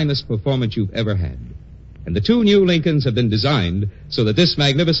the finest performance you've ever had. And the 2 new Lincolns have been designed so that this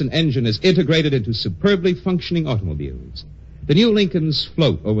magnificent engine is integrated into superbly functioning automobiles. The new Lincolns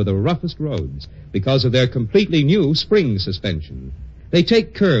float over the roughest roads because of their completely new spring suspension. They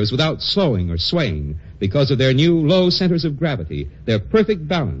take curves without slowing or swaying because of their new low centers of gravity, their perfect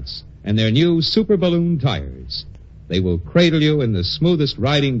balance, and their new super balloon tires. They will cradle you in the smoothest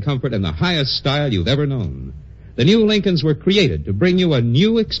riding comfort and the highest style you've ever known. The new Lincolns were created to bring you a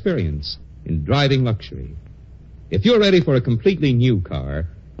new experience in driving luxury. If you're ready for a completely new car,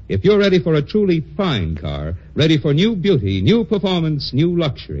 if you're ready for a truly fine car, ready for new beauty, new performance, new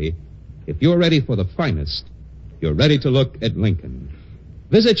luxury, if you're ready for the finest, you're ready to look at Lincoln.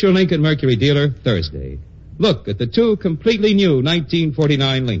 Visit your Lincoln Mercury dealer Thursday. Look at the 2 completely new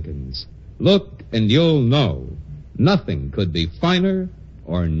 1949 Lincolns. Look and you'll know. Nothing could be finer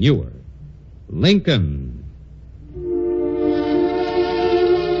or newer. Lincoln.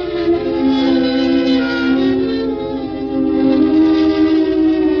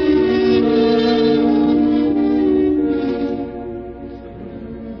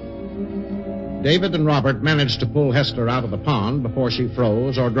 David and Robert managed to pull Hester out of the pond before she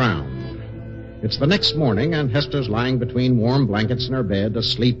froze or drowned. It's the next morning, and Hester's lying between warm blankets in her bed,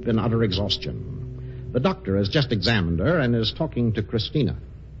 asleep in utter exhaustion. The doctor has just examined her and is talking to Christina.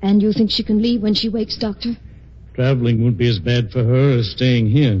 And you think she can leave when she wakes, Doctor? Traveling won't be as bad for her as staying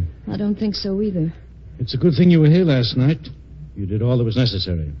here. I don't think so either. It's a good thing you were here last night. You did all that was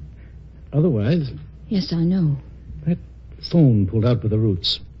necessary. Otherwise... Yes, I know. That phone pulled out with the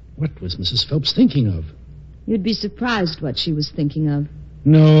roots. What was Mrs. Phelps thinking of? You'd be surprised what she was thinking of.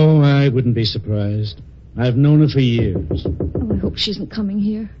 No, I wouldn't be surprised. I've known her for years. Oh, I hope she isn't coming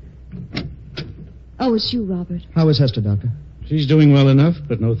here. Oh, it's you, Robert. How is Hester, Doctor? She's doing well enough,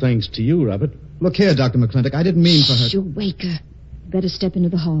 but no thanks to you, Robert. Look here, Dr. McClintock. I didn't mean for her... You'll wake her. Better step into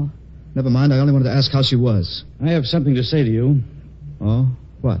the hall. Never mind. I only wanted to ask how she was. I have something to say to you. Oh?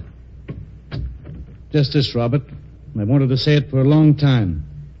 What? Just this, Robert. I wanted to say it for a long time.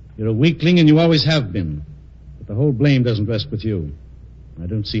 You're a weakling, and you always have been. But the whole blame doesn't rest with you. I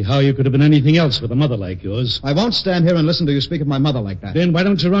don't see how you could have been anything else with a mother like yours. I won't stand here and listen to you speak of my mother like that. Then why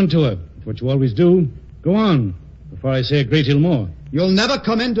don't you run to her? It's what you always do. Go on, before I say a great deal more. You'll never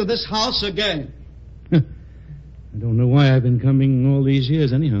come into this house again. I don't know why I've been coming all these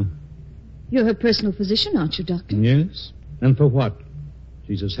years, anyhow. You're her personal physician, aren't you, Doctor? Yes. And for what?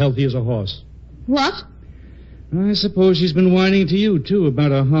 She's as healthy as a horse. What? I suppose she's been whining to you, too,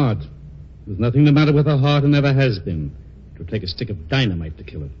 about her heart. There's nothing the matter with her heart and never has been. It would take a stick of dynamite to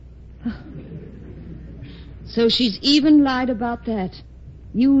kill her. So she's even lied about that.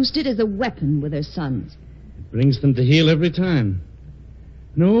 Used it as a weapon with her sons. It brings them to heel every time.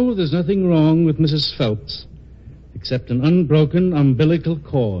 No, there's nothing wrong with Mrs. Phelps, except an unbroken umbilical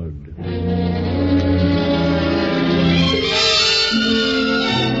cord.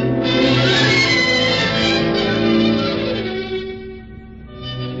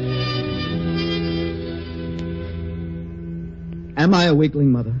 Am I a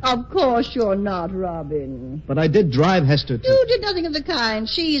weakling, Mother? Of course you're not, Robin. But I did drive Hester to... You did nothing of the kind.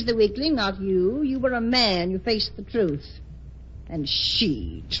 She's the weakling, not you. You were a man. You faced the truth. And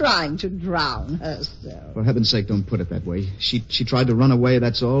she, trying to drown herself. For heaven's sake, don't put it that way. She tried to run away,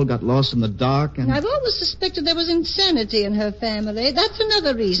 that's all. Got lost in the dark and... I've always suspected there was insanity in her family. That's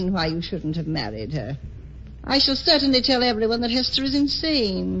another reason why you shouldn't have married her. I shall certainly tell everyone that Hester is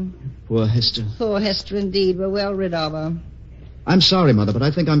insane. Poor Hester. Poor Hester, indeed. We're well rid of her. I'm sorry, Mother, but I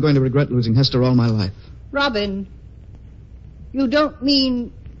think I'm going to regret losing Hester all my life. Robin, you don't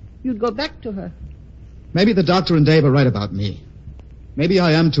mean you'd go back to her? Maybe the doctor and Dave are right about me. Maybe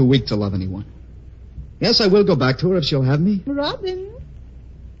I am too weak to love anyone. Yes, I will go back to her if she'll have me. Robin,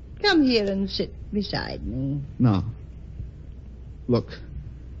 come here and sit beside me. No. Look,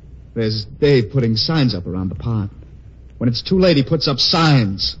 there's Dave putting signs up around the pond. When it's too late, he puts up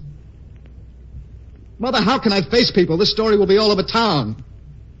signs. Mother, how can I face people? This story will be all over town.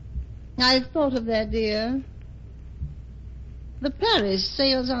 I've thought of that, dear. The Paris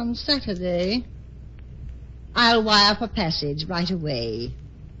sails on Saturday. I'll wire for passage right away.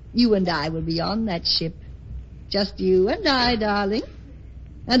 You and I will be on that ship. Just you and I, darling.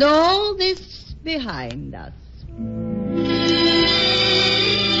 And all this behind us.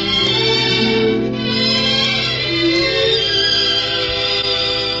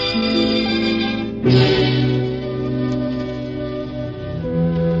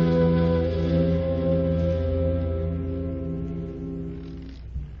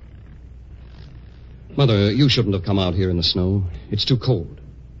 Mother, you shouldn't have come out here in the snow. It's too cold.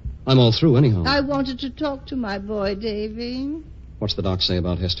 I'm all through anyhow. I wanted to talk to my boy, Davy. What's the doc say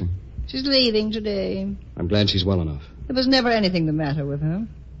about Hester? She's leaving today. I'm glad she's well enough. There was never anything the matter with her.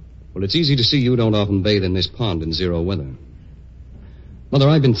 Well, it's easy to see you don't often bathe in this pond in zero weather. Mother,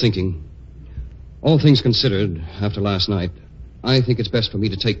 I've been thinking. All things considered, after last night, I think it's best for me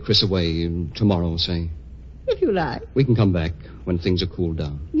to take Chris away tomorrow, say. If you like. We can come back when things are cooled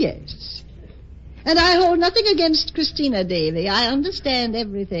down. Yes. And I hold nothing against Christina, Davy. I understand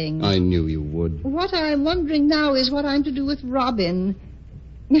everything. I knew you would. What I'm wondering now is what I'm to do with Robin.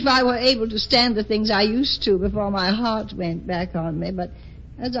 If I were able to stand the things I used to before my heart went back on me, but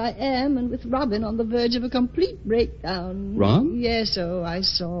as I am, and with Robin on the verge of a complete breakdown. Rob? Yes, oh, I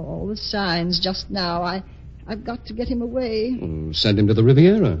saw all the signs just now. I've got to get him away. Send him to the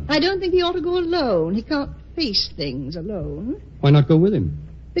Riviera. I don't think he ought to go alone. He can't face things alone. Why not go with him?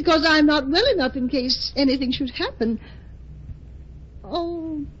 Because I'm not well enough in case anything should happen.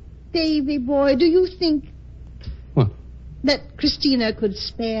 Oh, Davy boy, do you think... What? That Christina could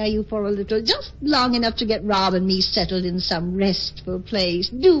spare you for a little, just long enough to get Rob and me settled in some restful place?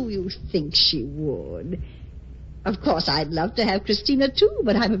 Do you think she would? Of course, I'd love to have Christina, too,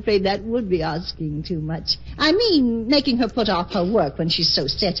 but I'm afraid that would be asking too much. I mean, making her put off her work when she's so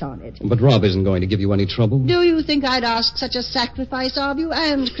set on it. But Rob isn't going to give you any trouble. Do you think I'd ask such a sacrifice of you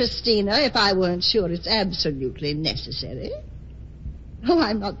and Christina if I weren't sure it's absolutely necessary? Oh,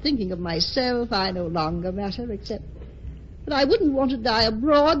 I'm not thinking of myself. I no longer matter, except that I wouldn't want to die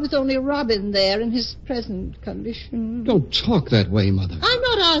abroad with only Robin there in his present condition. Don't talk that way, Mother. I'm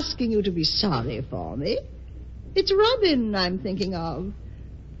not asking you to be sorry for me. It's Robin I'm thinking of.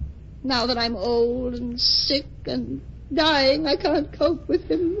 Now that I'm old and sick and dying, I can't cope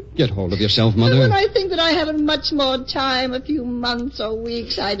with him. Get hold of yourself, Mother. And when I think that I haven't much more time, a few months or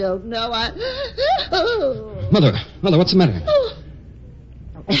weeks, I don't know. Oh. Mother, what's the matter? Oh.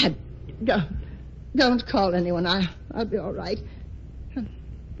 Don't call anyone. I'll be all right.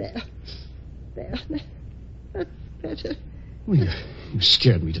 There. That's better. Well, you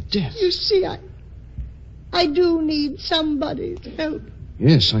scared me to death. You see, I do need somebody to help.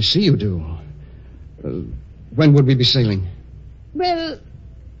 Yes, I see you do. When would we be sailing? Well,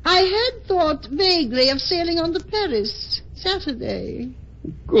 I had thought vaguely of sailing on to Paris Saturday.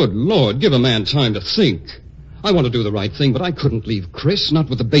 Good Lord, give a man time to think. I want to do the right thing, but I couldn't leave Chris, not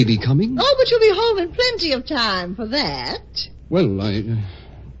with the baby coming. Oh, but you'll be home in plenty of time for that. Well,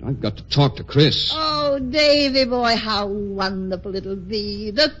 I've got to talk to Chris. Oh, Davy boy, how wonderful it'll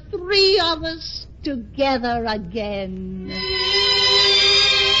be. The three of us together again.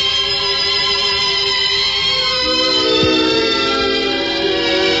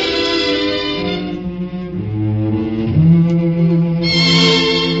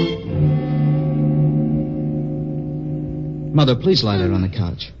 Mother, please lie there on the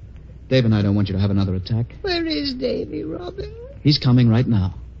couch. Dave and I don't want you to have another attack. Where is Davy, Robin? He's coming right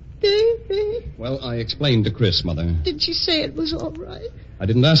now. Davy? Well, I explained to Chris, Mother. Did she say it was all right? I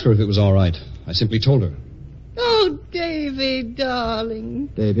didn't ask her if it was all right. I simply told her. Oh, Davy, darling.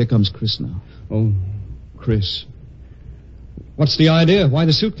 Dave, here comes Chris now. Oh, Chris. What's the idea? Why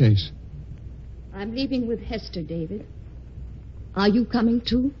the suitcase? I'm leaving with Hester, David. Are you coming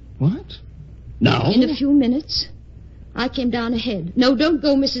too? What? Now? In a few minutes. I came down ahead. No, don't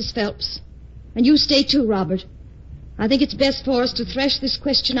go, Mrs. Phelps. And you stay too, Robert. I think it's best for us to thresh this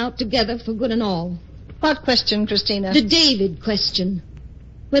question out together for good and all. What question, Christina? The David question.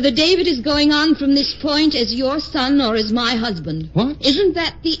 Whether David is going on from this point as your son or as my husband. What? Isn't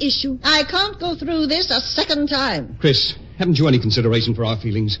that the issue? I can't go through this a second time. Chris, haven't you any consideration for our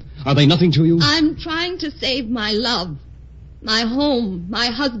feelings? Are they nothing to you? I'm trying to save my love, my home, my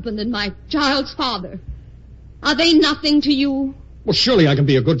husband, and my child's father. Are they nothing to you? Well, surely I can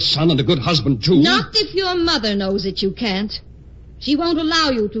be a good son and a good husband, too. Not if your mother knows that you can't. She won't allow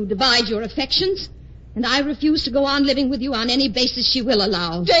you to divide your affections, and I refuse to go on living with you on any basis she will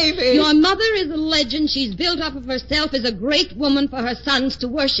allow. Davy! Your mother is a legend. She's built up of herself as a great woman for her sons to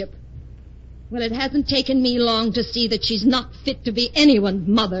worship. Well, it hasn't taken me long to see that she's not fit to be anyone's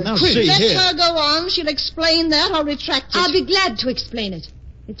mother. Now, Chris, see Let here. her go on. She'll explain that or retract it. I'll be glad to explain it.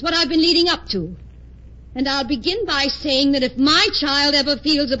 It's what I've been leading up to. And I'll begin by saying that if my child ever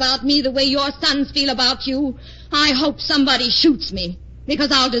feels about me the way your sons feel about you, I hope somebody shoots me,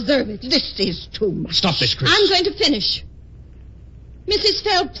 because I'll deserve it. This is too much. Stop this, Chris. I'm going to finish. Mrs.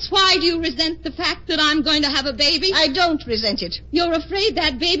 Phelps, why do you resent the fact that I'm going to have a baby? I don't resent it. You're afraid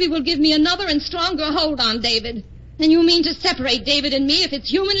that baby will give me another and stronger hold on David. And you mean to separate David and me if it's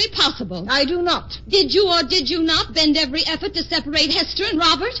humanly possible. I do not. Did you or did you not bend every effort to separate Hester and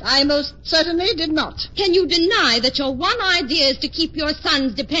Robert? I most certainly did not. Can you deny that your one idea is to keep your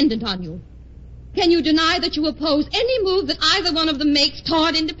sons dependent on you? Can you deny that you oppose any move that either one of them makes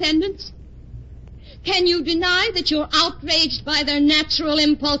toward independence? Can you deny that you're outraged by their natural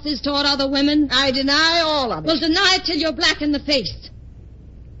impulses toward other women? I deny all of it. Well, deny it till you're black in the face.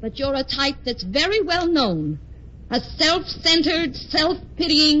 But you're a type that's very well known. A self-centered,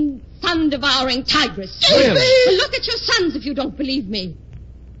 self-pitying, son-devouring tigress. Really? Well, look at your sons if you don't believe me.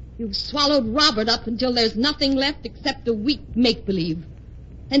 You've swallowed Robert up until there's nothing left except a weak make-believe.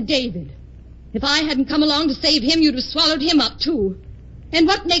 And David, if I hadn't come along to save him, you'd have swallowed him up, too. And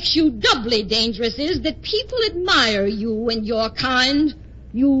what makes you doubly dangerous is that people admire you and your kind.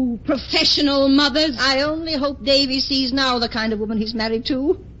 You professional mothers. I only hope Davy sees now the kind of woman he's married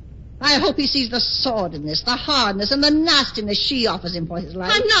to. I hope he sees the sordidness, the hardness, and the nastiness she offers him for his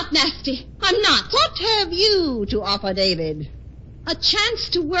life. I'm not nasty. I'm not. What have you to offer David? A chance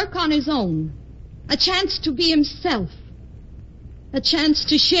to work on his own. A chance to be himself. A chance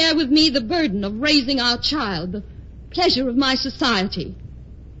to share with me the burden of raising our child, the pleasure of my society,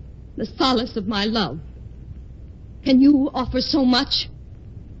 the solace of my love. Can you offer so much?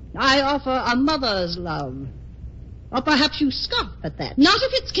 I offer a mother's love. Or perhaps you scoff at that. Not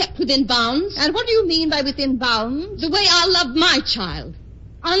if it's kept within bounds. And what do you mean by within bounds? The way I love my child.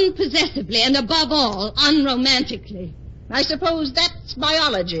 Unpossessively and above all, unromantically. I suppose that's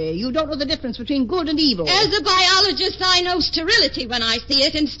biology. You don't know the difference between good and evil. As a biologist, I know sterility when I see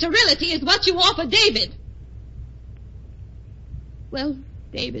it, and sterility is what you offer David. Well,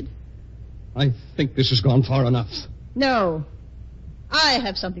 David. I think this has gone far enough. No. I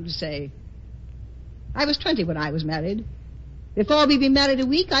have something to say. I was 20 when I was married. Before we'd been married a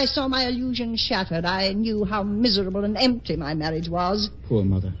week, I saw my illusion shattered. I knew how miserable and empty my marriage was. Poor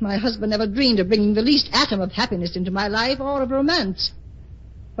mother. My husband never dreamed of bringing the least atom of happiness into my life or of romance.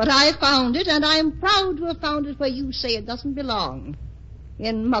 But I found it, and I'm proud to have found it where you say it doesn't belong.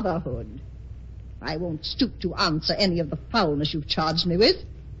 In motherhood. I won't stoop to answer any of the foulness you've charged me with.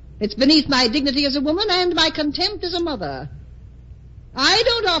 It's beneath my dignity as a woman and my contempt as a mother. I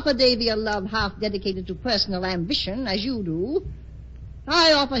don't offer Davy a love half dedicated to personal ambition, as you do.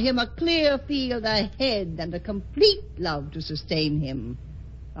 I offer him a clear field ahead and a complete love to sustain him.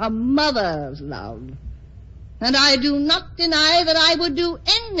 A mother's love. And I do not deny that I would do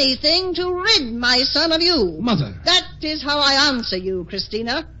anything to rid my son of you. Mother. That is how I answer you,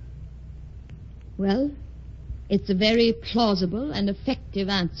 Christina. Well, it's a very plausible and effective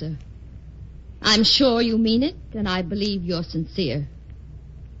answer. I'm sure you mean it, and I believe you're sincere.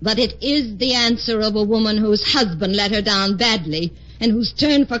 But it is the answer of a woman whose husband let her down badly and who's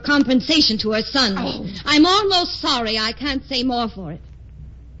turned for compensation to her son. Oh. I'm almost sorry I can't say more for it.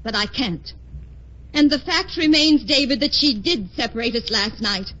 But I can't. And the fact remains, David, that she did separate us last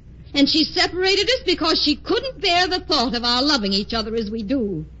night. And she separated us because she couldn't bear the thought of our loving each other as we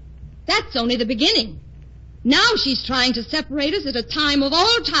do. That's only the beginning. Now she's trying to separate us at a time of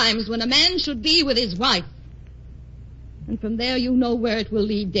all times when a man should be with his wife. And from there you know where it will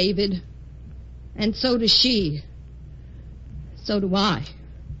lead, David. And so does she. So do I.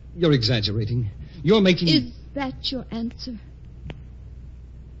 You're exaggerating. You're making... Is that your answer?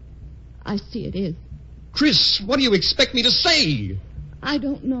 I see it is. Chris, what do you expect me to say? I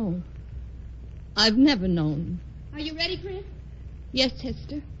don't know. I've never known. Are you ready, Chris? Yes,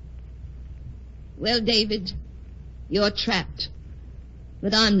 Hester. Well, David, you're trapped.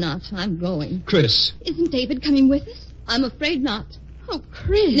 But I'm not. I'm going. Chris. Isn't David coming with us? I'm afraid not. Oh,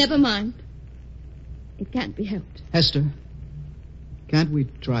 Chris. Never mind. It can't be helped. Hester, can't we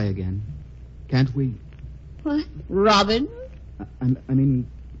try again? Can't we? What? Robin? I mean,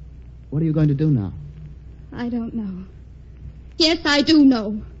 what are you going to do now? I don't know. Yes, I do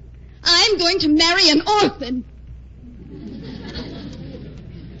know. I'm going to marry an orphan.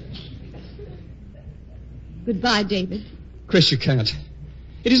 Goodbye, David. Chris, you can't.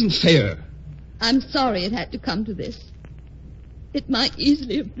 It isn't fair. I'm sorry it had to come to this. It might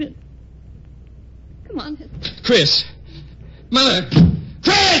easily have been. Come on, Hester. Chris. Mother.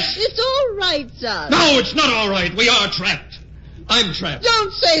 Chris! It's all right, son. No, it's not all right. We are trapped. I'm trapped.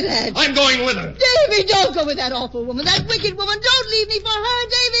 Don't say that. I'm going with her. Davy, don't go with that awful woman, that wicked woman. Don't leave me for her,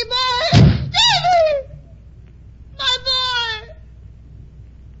 Davy boy. Davy!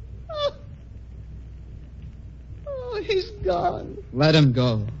 he's gone. Let him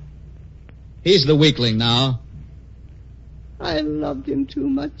go. He's the weakling now. I loved him too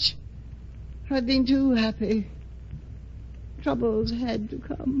much. I've been too happy. Troubles had to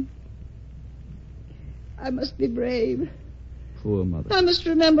come. I must be brave. Poor mother. I must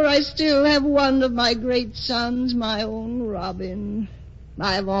remember I still have one of my great sons, my own Robin.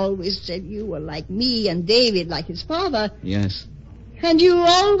 I've always said you were like me and David like his father. Yes. And you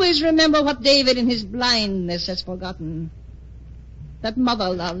always remember what David in his blindness has forgotten. That mother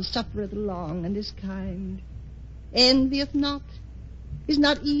love suffereth long and is kind. Envieth not, is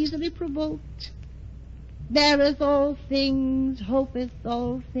not easily provoked. Beareth all things, hopeth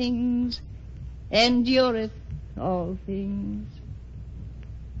all things, endureth all things.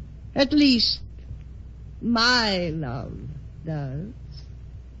 At least, my love does.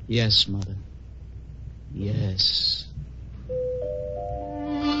 Yes, Mother. Yes.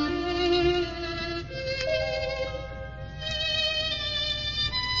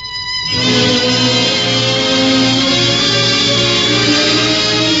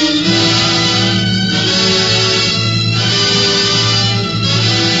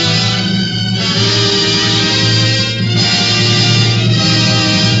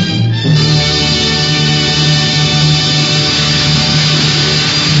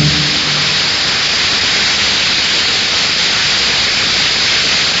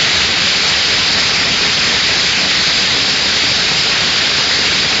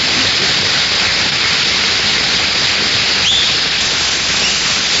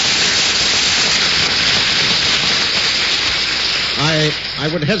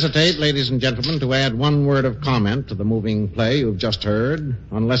 I would hesitate, ladies and gentlemen, to add one word of comment to the moving play you've just heard,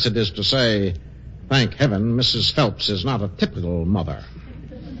 unless it is to say, thank heaven, Mrs. Phelps is not a typical mother.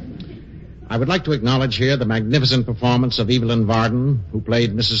 I would like to acknowledge here the magnificent performance of Evelyn Varden, who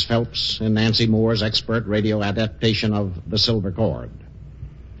played Mrs. Phelps in Nancy Moore's expert radio adaptation of The Silver Cord.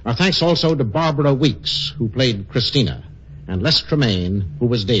 Our thanks also to Barbara Weeks, who played Christina, and Les Tremaine, who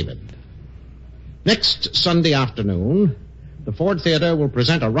was David. Next Sunday afternoon, the Ford Theater will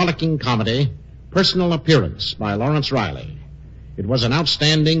present a rollicking comedy, Personal Appearance, by Lawrence Riley. It was an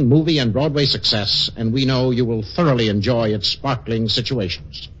outstanding movie and Broadway success, and we know you will thoroughly enjoy its sparkling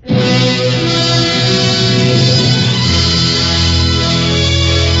situations.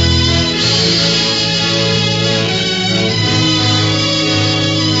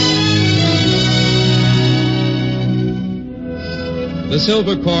 The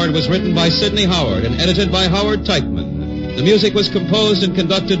Silver Cord was written by Sidney Howard and edited by Howard Teichman. The music was composed and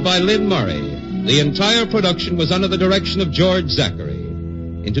conducted by Lynn Murray. The entire production was under the direction of George Zachary.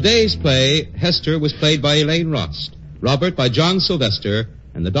 In today's play, Hester was played by Elaine Rost, Robert by John Sylvester,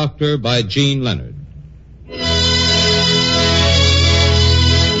 and the Doctor by Gene Leonard.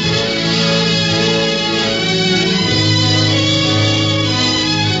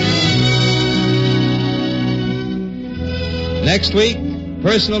 Next week,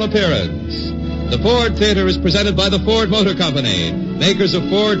 Personal Appearance. The Ford Theater is presented by the Ford Motor Company, makers of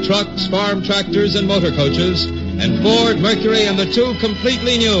Ford trucks, farm tractors, and motor coaches, and Ford Mercury and the two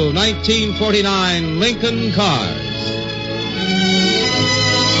completely new 1949 Lincoln cars.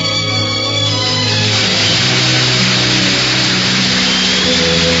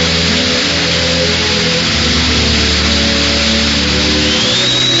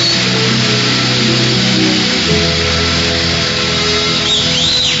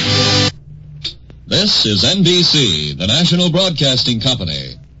 This is NBC, the national broadcasting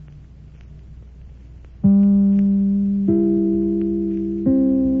company.